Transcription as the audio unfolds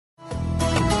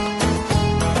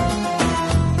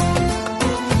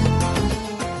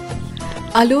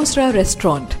Alosra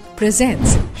Restaurant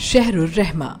presents Shahrur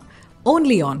Rahma,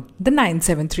 only on the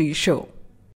 973 show.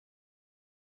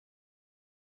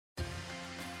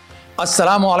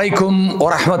 अस्सलामु अलैकुम व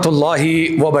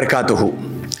रहमतुल्लाहि व बरकातुहू।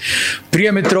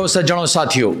 प्रिय मित्रों, सज्जनों,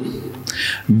 साथियों,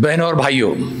 बहनों और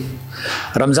भाइयों,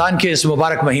 रमज़ान के इस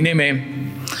मुबारक महीने में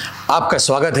आपका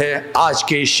स्वागत है आज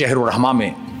के शहरुर रहमा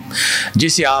में,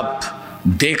 जिसे आप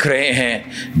देख रहे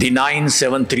हैं दी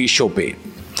 973 शो पे।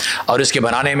 और इसके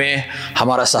बनाने में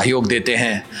हमारा सहयोग देते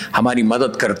हैं, हमारी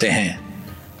मदद करते हैं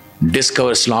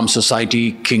discover Islam society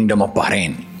kingdom of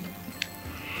Bahrain.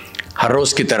 हर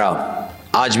रोज़ की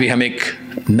तरह आज भी हम एक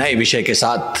नए विषय के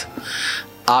साथ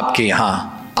आपके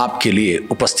यहाँ आपके लिए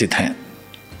उपस्थित हैं।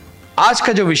 आज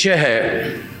का जो विषय है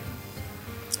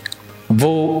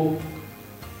वो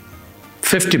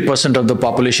 50% ऑफ द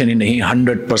पॉपुलेशन ही नहीं,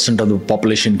 100% ऑफ द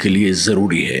पॉपुलेशन के लिए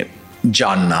ज़रूरी है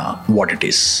जानना व्हाट इट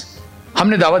इज़।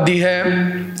 हमने दावत दी है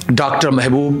डॉक्टर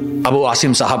महबूब अबू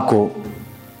आसिम साहब को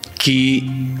कि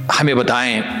हमें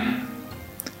बताएं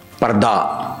पर्दा,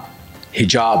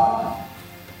 हिजाब,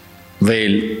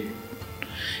 वेल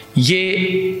ये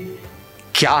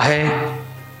क्या है,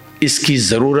 इसकी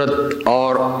ज़रूरत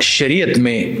और शरीयत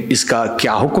में इसका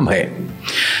क्या हुक्म है।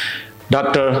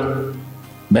 डॉक्टर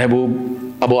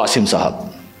महबूब अबू आसिम साहब।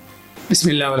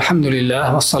 बिस्मिल्लाह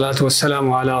वल्हम्दुलिल्लाह वस्सलातु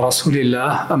वस्सलामु अला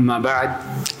रसूलिल्लाह, अम्मा बाद।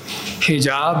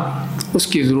 हिजाब,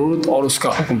 उसकी ज़रूरत और उसका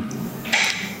हुक्म,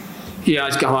 ये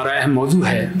आज का हमारा अहम मौजू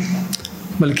है।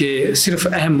 बल्कि सिर्फ़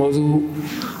अहम मौजू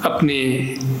अपने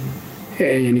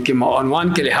यानी कि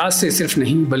उन्वान के लिहाज से सिर्फ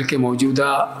नहीं, बल्कि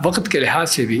मौजूदा वक्त के लिहाज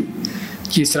से भी,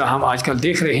 जिस तरह हम आजकल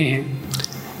देख रहे हैं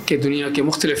कि दुनिया के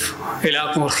मुख्तलिफ़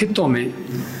इलाक़ों और ख़ित्तों में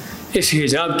इस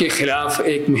हिजाब के ख़िलाफ़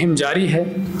एक मुहिम जारी है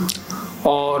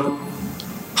और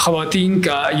ख़वातीन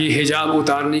का ये हिजाब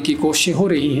उतारने की कोशिशें हो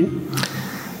रही हैं।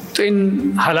 तो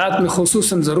इन हालात में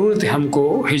ख़ुसूसन ज़रूरत है हमको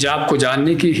हिजाब को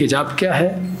जानने की, हिजाब क्या है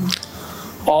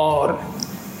और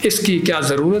इसकी क्या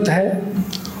ज़रूरत है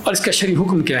और इसका शरई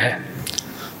हुक्म क्या है।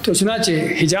 तो चुनांचे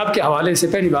हिजाब के हवाले से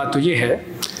पहली बात तो ये है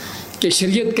कि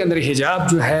शरीयत के अंदर हिजाब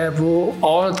जो है वो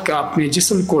औरत का अपने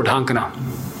जिस्म को ढांकना,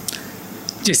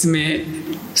 जिसमें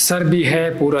सर भी है,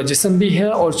 पूरा जिस्म भी है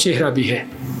और चेहरा भी है।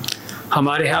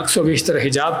 हमारे यहाँ अक्सर बेशतर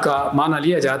हिजाब का माना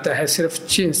लिया जाता है सिर्फ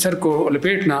सर को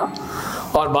लपेटना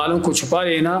और बालों को छुपा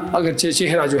लेना, अगर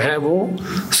चेहरा जो है वो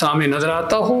सामने नज़र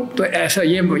आता हो तो ऐसा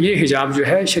ये हिजाब जो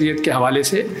है शरीयत के हवाले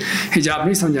से हिजाब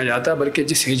नहीं समझा जाता। बल्कि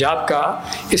जिस हिजाब का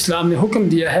इस्लाम ने हुक्म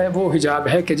दिया है वो हिजाब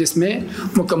है कि जिसमें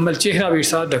मुकम्मल चेहरा भी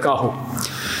साथ ढका हो।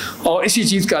 और इसी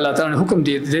चीज़ का अल्लाह ताला ने हुक्म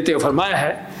देते हुए फरमाया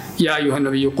है, या अय्युहन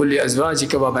नबी कुल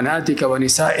लिअज़वाजिक व बनातिक व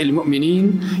निसाइल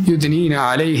मुमिनीन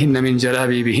युदनीना अलैहिन मिन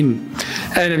जलाबिबिहिन।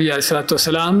 ऐ नबी अलैहिस्सलातु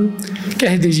वस्सलाम,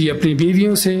 कह दीजिए अपनी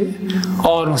बीवियों से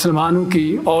और मुसलमानों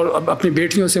की और अपनी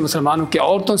बेटियों से, मुसलमानों की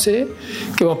औरतों से,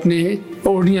 कि वो अपने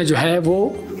ओढ़नियाँ जो हैं वो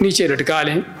नीचे लटका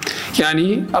लें,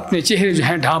 यानी अपने चेहरे जो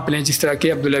हैं ढांप लें, जिस तरह के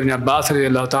अब्दुल्लाह बिन अब्बास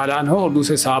रज़ियल्लाहु तआला अन्हु और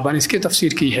दूसरे सहाबा ने इसकी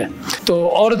तफसीर की है। तो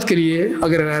औरत के लिए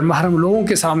अगर गैर महरम लोगों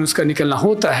के सामने उसका निकलना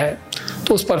होता है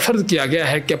तो उस पर फ़र्ज़ किया गया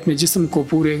है कि अपने जिस्म को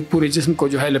पूरे जिस्म को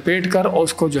जो है लपेट कर और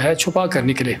उसको जो है छुपा कर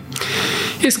निकले।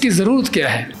 इसकी ज़रूरत क्या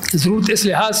है? ज़रूरत इस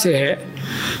लिहाज से है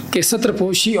कि सत्र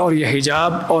पोशी और यह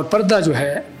हिजाब और पर्दा जो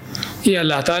है ये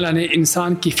अल्लाह ताला ने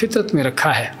इंसान की फितरत में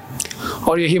रखा है।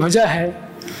 और यही वजह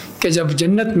है कि जब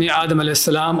जन्नत में आदम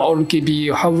अलैहिस्सलाम और उनकी बीवी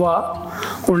हव्वा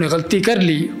उन्होंने गलती कर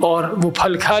ली और वो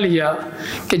फल खा लिया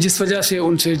कि जिस वजह से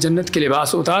उनसे जन्नत के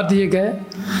लिबास उतार दिए गए,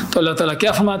 तो अल्लाह ताला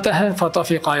क्या फरमाता है,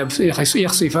 फ़तफ़िक़ा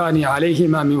यख़सिफ़ानी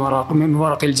अलैहिमा मिन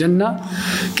वरक़िल जन्ना,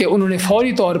 कि उन्होंने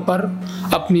फ़ौरी तौर पर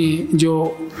अपनी जो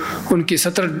उनकी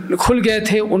सतर खुल गए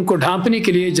थे उनको ढांपने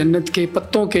के लिए जन्नत के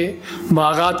पत्तों के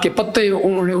बागात के पत्ते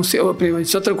उन्होंने उससे अपने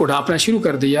सतर को ढांपना शुरू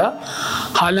कर दिया।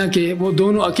 हालांकि वो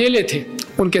दोनों अकेले थे,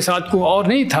 उनके साथ कोई और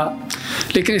नहीं था,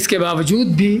 लेकिन इसके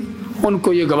बावजूद भी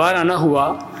उनको ये गवारा ना हुआ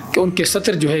कि उनके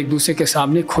सतर जो है एक दूसरे के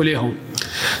सामने खुले हों।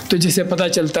 तो जिससे पता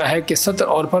चलता है कि सतर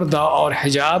और पर्दा और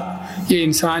हिजाब ये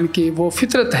इंसान की वो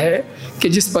फितरत है कि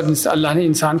जिस पर अल्लाह ने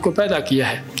इंसान को पैदा किया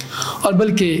है, और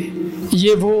बल्कि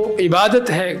ये वो इबादत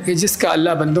है कि जिसका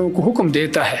अल्लाह बंदों को हुक्म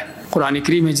देता है। कुरान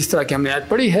करीम में जिस तरह की हमने आयत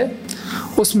पढ़ी है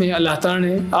उसमें अल्लाह ताला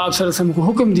ने आप सल्लल्लाहु अलैहि वसल्लम को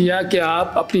हुक्म दिया कि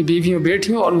आप अपनी बीवियों,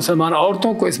 बेटियों और मुसलमान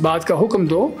औरतों को इस बात का हुक्म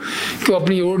दो कि वो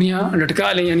अपनी ओढ़नियाँ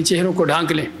लटका लें, यानी चेहरों को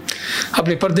ढांक लें,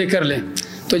 अपने पर्दे कर लें।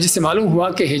 तो जिससे मालूम हुआ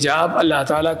कि हिजाब अल्लाह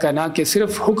ताला का ना कि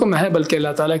सिर्फ हुक्म है बल्कि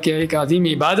अल्लाह ताला की एक अज़ीम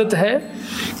इबादत है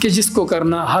कि जिसको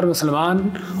करना हर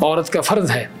मुसलमान औरत का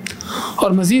फ़र्ज़ है।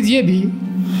 और मज़ीद ये भी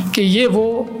कि ये वो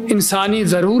इंसानी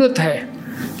ज़रूरत है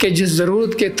कि जिस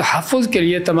ज़रूरत के तहफ़्फ़ुज़ के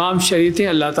लिए तमाम शरीयतें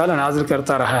अल्लाह ताला नाज़िल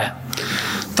करता रहा है।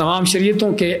 تمام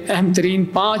شریعتوں کے اہم ترین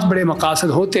 5 بڑے مقاصد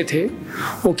ہوتے تھے،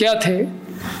 وہ کیا تھے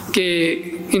کہ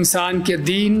انسان کے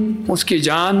دین، اس کی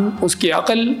جان، اس کی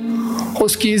عقل،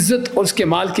 اس کی عزت اور اس کے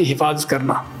مال کی حفاظت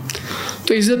کرنا۔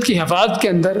 تو عزت کی حفاظت کے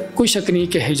اندر کوئی شک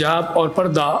نہیں کہ حجاب اور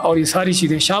پردہ اور یہ ساری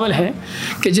چیزیں شامل ہیں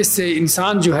کہ جس سے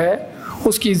انسان جو ہے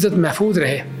اس کی عزت محفوظ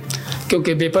رہے،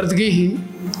 کیونکہ بے پردگی ہی،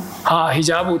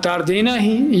 حجاب اتار دینا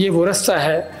ہی یہ وہ رستہ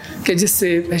ہے کہ جس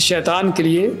سے شیطان کے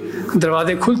لیے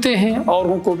دروازے کھلتے ہیں اور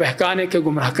ان کو بہکانے کے،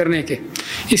 گمراہ کرنے کے۔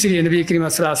 اس لیے نبی کریم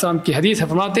صلی اللہ علیہ وسلم کی حدیث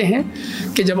فرماتے ہیں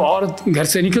کہ جب عورت گھر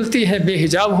سے نکلتی ہے بے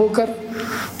حجاب ہو کر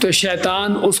تو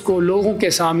شیطان اس کو لوگوں کے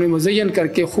سامنے مزین کر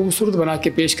کے خوبصورت بنا کے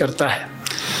پیش کرتا ہے۔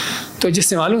 تو جس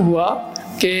سے معلوم ہوا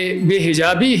کہ بے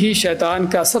حجابی ہی شیطان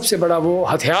کا سب سے بڑا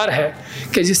وہ ہتھیار ہے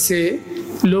کہ جس سے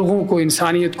لوگوں کو،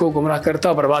 انسانیت کو گمراہ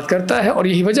کرتا، برباد کرتا ہے۔ اور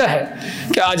یہی وجہ ہے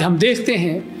کہ آج ہم دیکھتے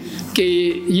ہیں کہ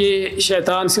یہ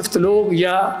شیطان صرف لوگ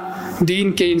یا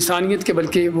دین کے، انسانیت کے،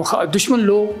 بلکہ دشمن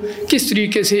لوگ کس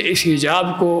طریقے سے اس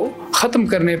حجاب کو ختم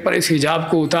کرنے پر، اس حجاب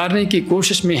کو اتارنے کی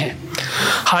کوشش میں ہیں۔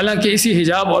 حالانکہ اسی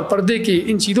حجاب اور پردے کی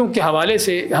ان چیزوں کے حوالے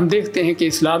سے ہم دیکھتے ہیں کہ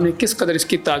اسلام نے کس قدر اس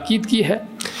کی تاکید کی ہے۔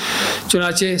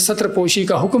 چنانچہ ستر پوشی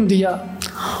کا حکم دیا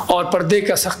اور پردے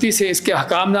کا سختی سے اس کے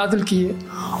احکام نازل کیے،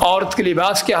 عورت کے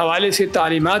لباس کے حوالے سے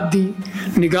تعلیمات دی،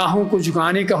 نگاہوں کو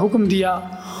جھکانے کا حکم دیا،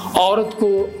 عورت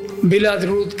کو بلا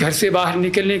ضرورت گھر سے باہر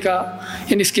نکلنے کا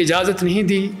یعنی اس کی اجازت نہیں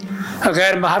دی،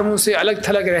 غیر محرموں سے الگ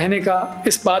تھلگ رہنے کا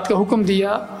اس بات کا حکم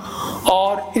دیا،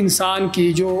 اور انسان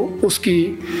کی جو اس کی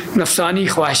نفسانی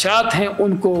خواہشات ہیں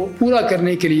ان کو پورا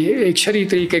کرنے کے لیے ایک شرعی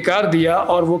طریقہ کار دیا،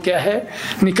 اور وہ کیا ہے؟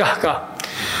 نکاح کا۔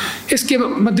 اس کے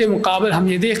مد مقابل ہم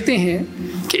یہ دیکھتے ہیں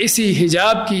کہ اسی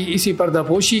حجاب کی، اسی پردہ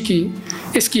پوشی کی،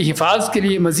 اس کی حفاظت کے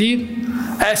لیے مزید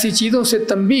ایسی چیزوں سے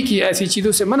تنبیہ کی، ایسی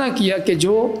چیزوں سے منع کیا کہ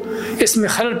جو اس میں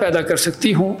خلل پیدا کر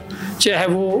سکتی ہوں، چاہے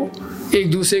وہ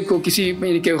ایک دوسرے کو کسی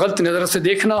یعنی کہ غلط نظر سے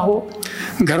دیکھنا ہو،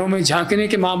 گھروں میں جھانکنے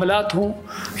کے معاملات ہوں،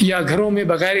 یا گھروں میں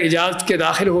بغیر اجازت کے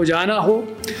داخل ہو جانا ہو،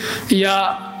 یا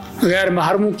غیر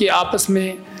محرموں کی آپس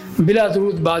میں بلا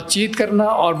ضرورت بات چیت کرنا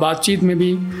اور بات چیت میں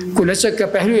بھی کلچک کا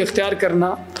پہلو اختیار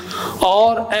کرنا،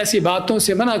 اور ایسی باتوں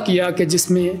سے منع کیا کہ جس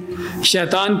میں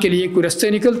شیطان کے لیے کوئی رستے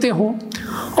نکلتے ہوں،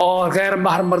 اور غیر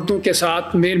محرم مردوں کے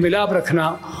ساتھ میل ملاپ رکھنا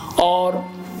اور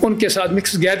ان کے ساتھ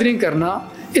مکس گیدرنگ کرنا،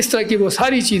 اس طرح کی وہ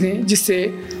ساری چیزیں جس سے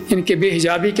ان کے بے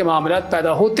حجابی کے معاملات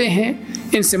پیدا ہوتے ہیں،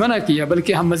 ان سے منع کیا۔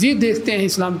 بلکہ ہم مزید دیکھتے ہیں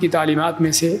اسلام کی تعلیمات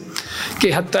میں سے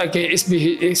کہ حتیٰ کہ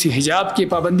اس حجاب کی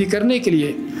پابندی کرنے کے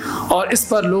لیے اور اس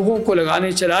پر لوگوں کو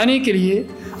لگانے چلانے کے لیے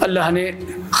اللہ نے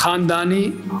خاندانی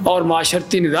اور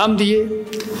معاشرتی نظام دیے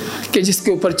کہ جس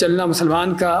کے اوپر چلنا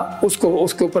مسلمان کا اس کے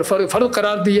اوپر فرض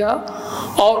قرار دیا،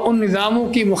 اور ان نظاموں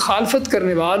کی مخالفت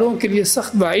کرنے والوں کے لیے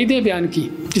سخت وعیدیں بیان کی،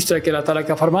 جس طرح کہ اللہ تعالیٰ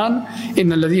کا فرمان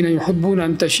ان الذین یحبون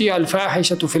ان تشیع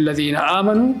الفاحشۃ فی الذین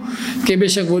آمنوا، کہ بے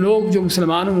شک وہ لوگ جو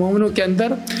مسلمانوں مومنوں کے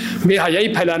اندر بے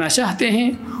حیائی پھیلانا چاہتے ہیں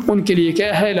ان کے لیے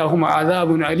کیا ہے؟ لہم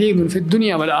عذاب علیم فی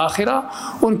الدنیا والآخرہ،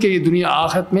 ان کے لیے دنیا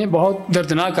آخرت میں بہت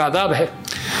دردناک عذاب ہے۔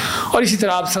 اور اسی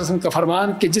طرح آپ صلی اللہ علیہ وسلم کا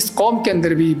فرمان کہ جس قوم کے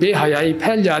اندر بھی بے حیائی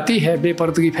پھیل جاتی ہے، بے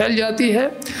پردگی پھیل جاتی ہے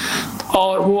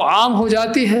اور وہ عام ہو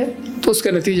جاتی ہے، تو اس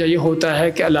کا نتیجہ یہ ہوتا ہے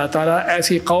کہ اللہ تعالیٰ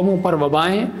ایسی قوموں پر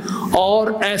وبائیں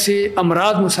اور ایسے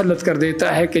امراض مسلط کر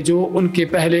دیتا ہے کہ جو ان کے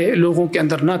پہلے لوگوں کے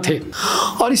اندر نہ تھے۔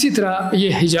 اور اسی طرح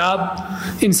یہ حجاب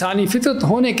انسانی فطرت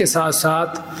ہونے کے ساتھ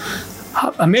ساتھ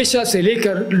ہمیشہ سے لے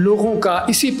کر لوگوں کا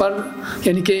اسی پر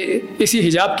یعنی کہ اسی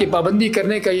حجاب کی پابندی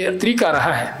کرنے کا یہ طریقہ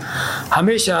رہا ہے۔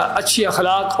 ہمیشہ اچھی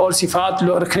اخلاق اور صفات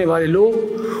رکھنے والے لوگ،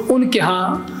 ان کے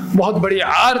ہاں بہت بڑی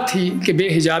عار تھی کہ بے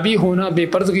حجابی ہونا، بے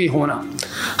پردگی ہونا،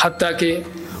 حتیٰ کہ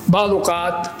بعض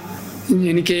اوقات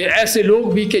یعنی کہ ایسے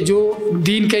لوگ بھی کہ جو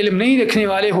دین کا علم نہیں رکھنے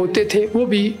والے ہوتے تھے وہ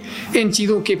بھی ان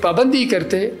چیزوں کی پابندی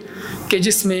کرتے کہ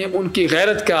جس میں ان کی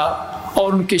غیرت کا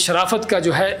اور ان کی شرافت کا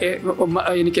جو ہے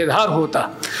یعنی کہ اظہار ہوتا۔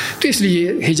 تو اس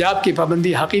لیے حجاب کی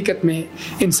پابندی حقیقت میں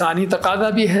انسانی تقاضا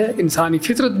بھی ہے، انسانی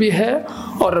فطرت بھی ہے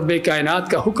اور رب کائنات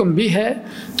کا حکم بھی ہے۔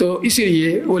 تو اسی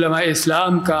لیے علماء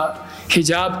اسلام کا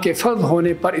حجاب کے فرض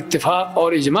ہونے پر اتفاق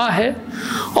اور اجماع ہے،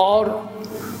 اور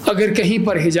اگر کہیں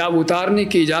پر حجاب اتارنے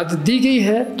کی اجازت دی گئی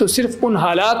ہے تو صرف ان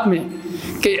حالات میں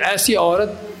کہ ایسی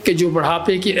عورت کہ جو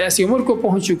بڑھاپے کی ایسی عمر کو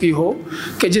پہنچ چکی ہو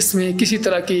کہ جس میں کسی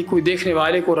طرح کی کوئی دیکھنے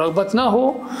والے کو رغبت نہ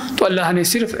ہو، تو اللہ نے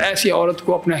صرف ایسی عورت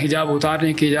کو اپنا حجاب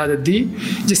اتارنے کی اجازت دی،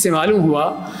 جس سے معلوم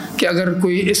ہوا کہ اگر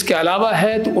کوئی اس کے علاوہ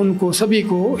ہے تو ان کو سبھی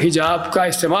کو حجاب کا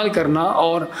استعمال کرنا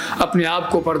اور اپنے آپ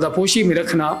کو پردہ پوشی میں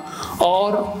رکھنا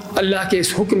اور اللہ کے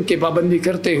اس حکم کی پابندی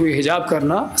کرتے ہوئے حجاب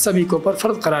کرنا سبھی کو پر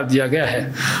فرض قرار دیا گیا ہے۔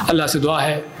 اللہ سے دعا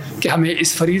ہے کہ ہمیں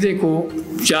اس فریضے کو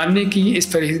جاننے کی، اس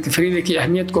فریضے کی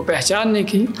اہمیت کو پہچاننے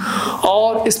کی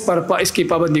اور اس کی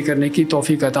پابندی کرنے کی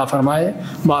توفیق عطا فرمائے۔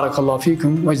 بارک اللہ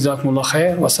فیکم وجزاکم اللہ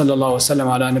خیر وصلی اللہ وسلم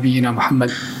علی نبینا محمد۔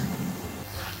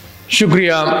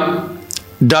 شکریہ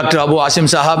ڈاکٹر ابو عاصم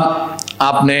صاحب،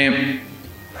 آپ نے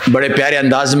بڑے پیارے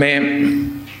انداز میں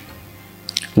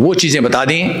وہ چیزیں بتا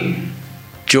دیں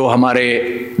جو ہمارے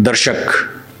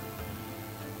درشک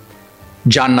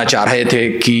جاننا چاہ رہے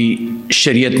تھے کہ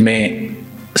شریعت میں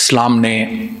اسلام نے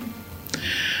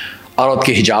عورت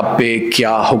کے حجاب پہ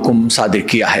کیا حکم صادر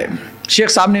کیا ہے۔ شیخ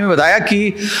صاحب نے ہمیں بتایا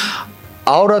کہ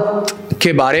عورت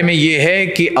کے بارے میں یہ ہے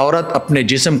کہ عورت اپنے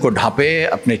جسم کو ڈھانپے،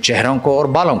 اپنے چہروں کو اور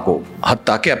بالوں کو،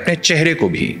 حتیٰ کہ اپنے چہرے کو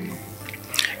بھی۔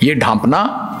 یہ ڈھانپنا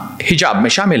حجاب میں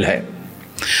شامل ہے۔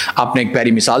 آپ نے ایک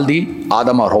پیاری مثال دی،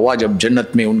 آدم اور حوا جب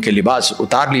جنت میں ان کے لباس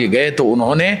اتار لیے گئے تو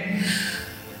انہوں نے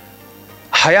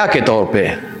حیا کے طور پہ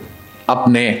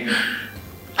اپنے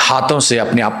ہاتھوں سے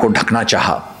اپنے آپ کو ڈھکنا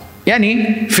چاہا، یعنی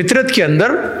فطرت کے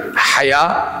اندر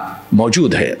حیا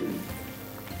موجود ہے۔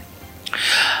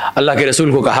 اللہ کے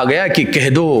رسول کو کہا گیا کہ کہہ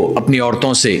دو اپنی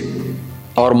عورتوں سے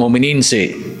اور مومنین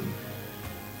سے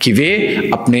کہ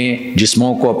وہ اپنے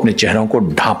جسموں کو، اپنے چہروں کو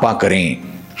ڈھانپا کریں،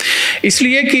 اس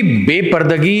لیے کہ بے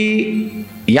پردگی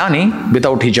یعنی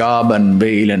without hijab and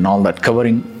veil and all that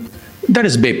covering, that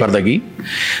is بے پردگی۔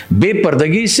 بے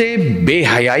پردگی سے بے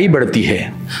حیائی بڑھتی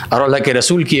ہے۔ اور اللہ کے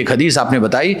رسول کی ایک حدیث آپ نے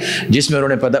بتائی جس میں انہوں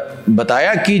نے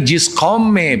بتایا کہ جس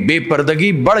قوم میں بے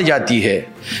پردگی بڑھ جاتی ہے،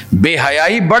 بے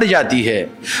حیائی بڑھ جاتی ہے،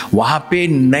 وہاں پہ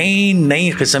نئی نئی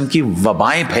قسم کی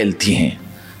وبائیں پھیلتی ہیں۔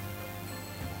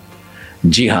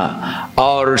 جی ہاں،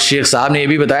 اور شیخ صاحب نے یہ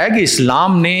بھی بتایا کہ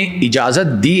اسلام نے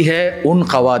اجازت دی ہے ان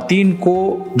خواتین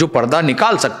کو جو پردہ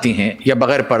نکال سکتی ہیں یا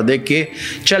بغیر پردے کے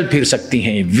چل پھر سکتی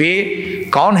ہیں۔ وہ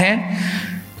کون ہیں؟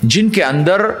 جن کے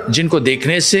اندر، جن کو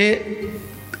دیکھنے سے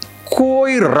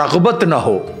کوئی رغبت نہ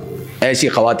ہو، ایسی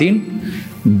خواتین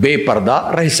بے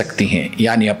پردہ رہ سکتی ہیں،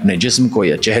 یعنی اپنے جسم کو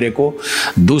یا چہرے کو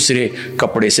دوسرے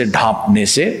کپڑے سے ڈھانپنے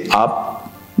سے آپ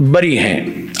بری ہیں،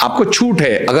 آپ کو چھوٹ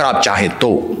ہے اگر آپ چاہیں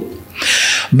تو۔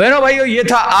 بہنوں بھائیو، یہ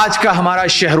تھا آج کا ہمارا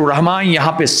شہر الرحمہ،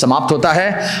 یہاں پہ سماپت ہوتا ہے۔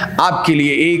 آپ کے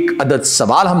لیے ایک عدد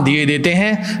سوال ہم دیے دیتے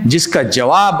ہیں جس کا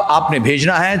جواب آپ نے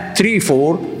بھیجنا ہے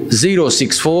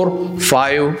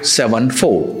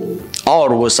 34064-574، اور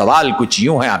وہ سوال کچھ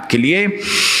یوں ہے آپ کے لیے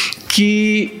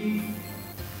کہ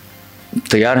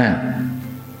تیار ہیں؟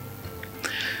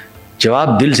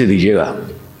 جواب دل سے دیجیے گا۔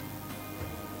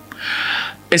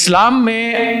 اسلام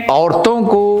میں عورتوں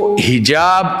کو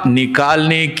حجاب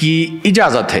نکالنے کی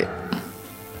اجازت ہے،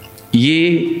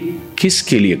 یہ کس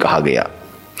کے لیے کہا گیا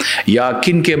یا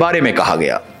کن کے بارے میں کہا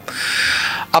گیا؟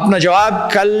 اپنا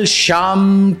جواب کل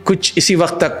شام کچھ اسی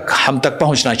وقت تک ہم تک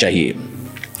پہنچنا چاہیے۔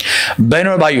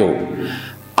 بہنوں اور بھائیوں،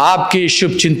 آپ کے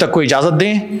شبھ چنتک کو اجازت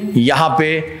دیں، یہاں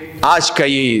پہ آج کا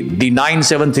یہ دی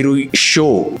 973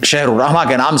 شو شہر الرحمہ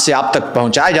کے نام سے آپ تک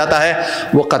پہنچایا جاتا ہے،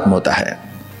 وہ ختم ہوتا ہے۔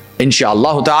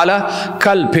 انشاءاللہ تعالی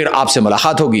کل پھر آپ سے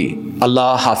ملاقات ہوگی۔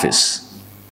 اللہ حافظ۔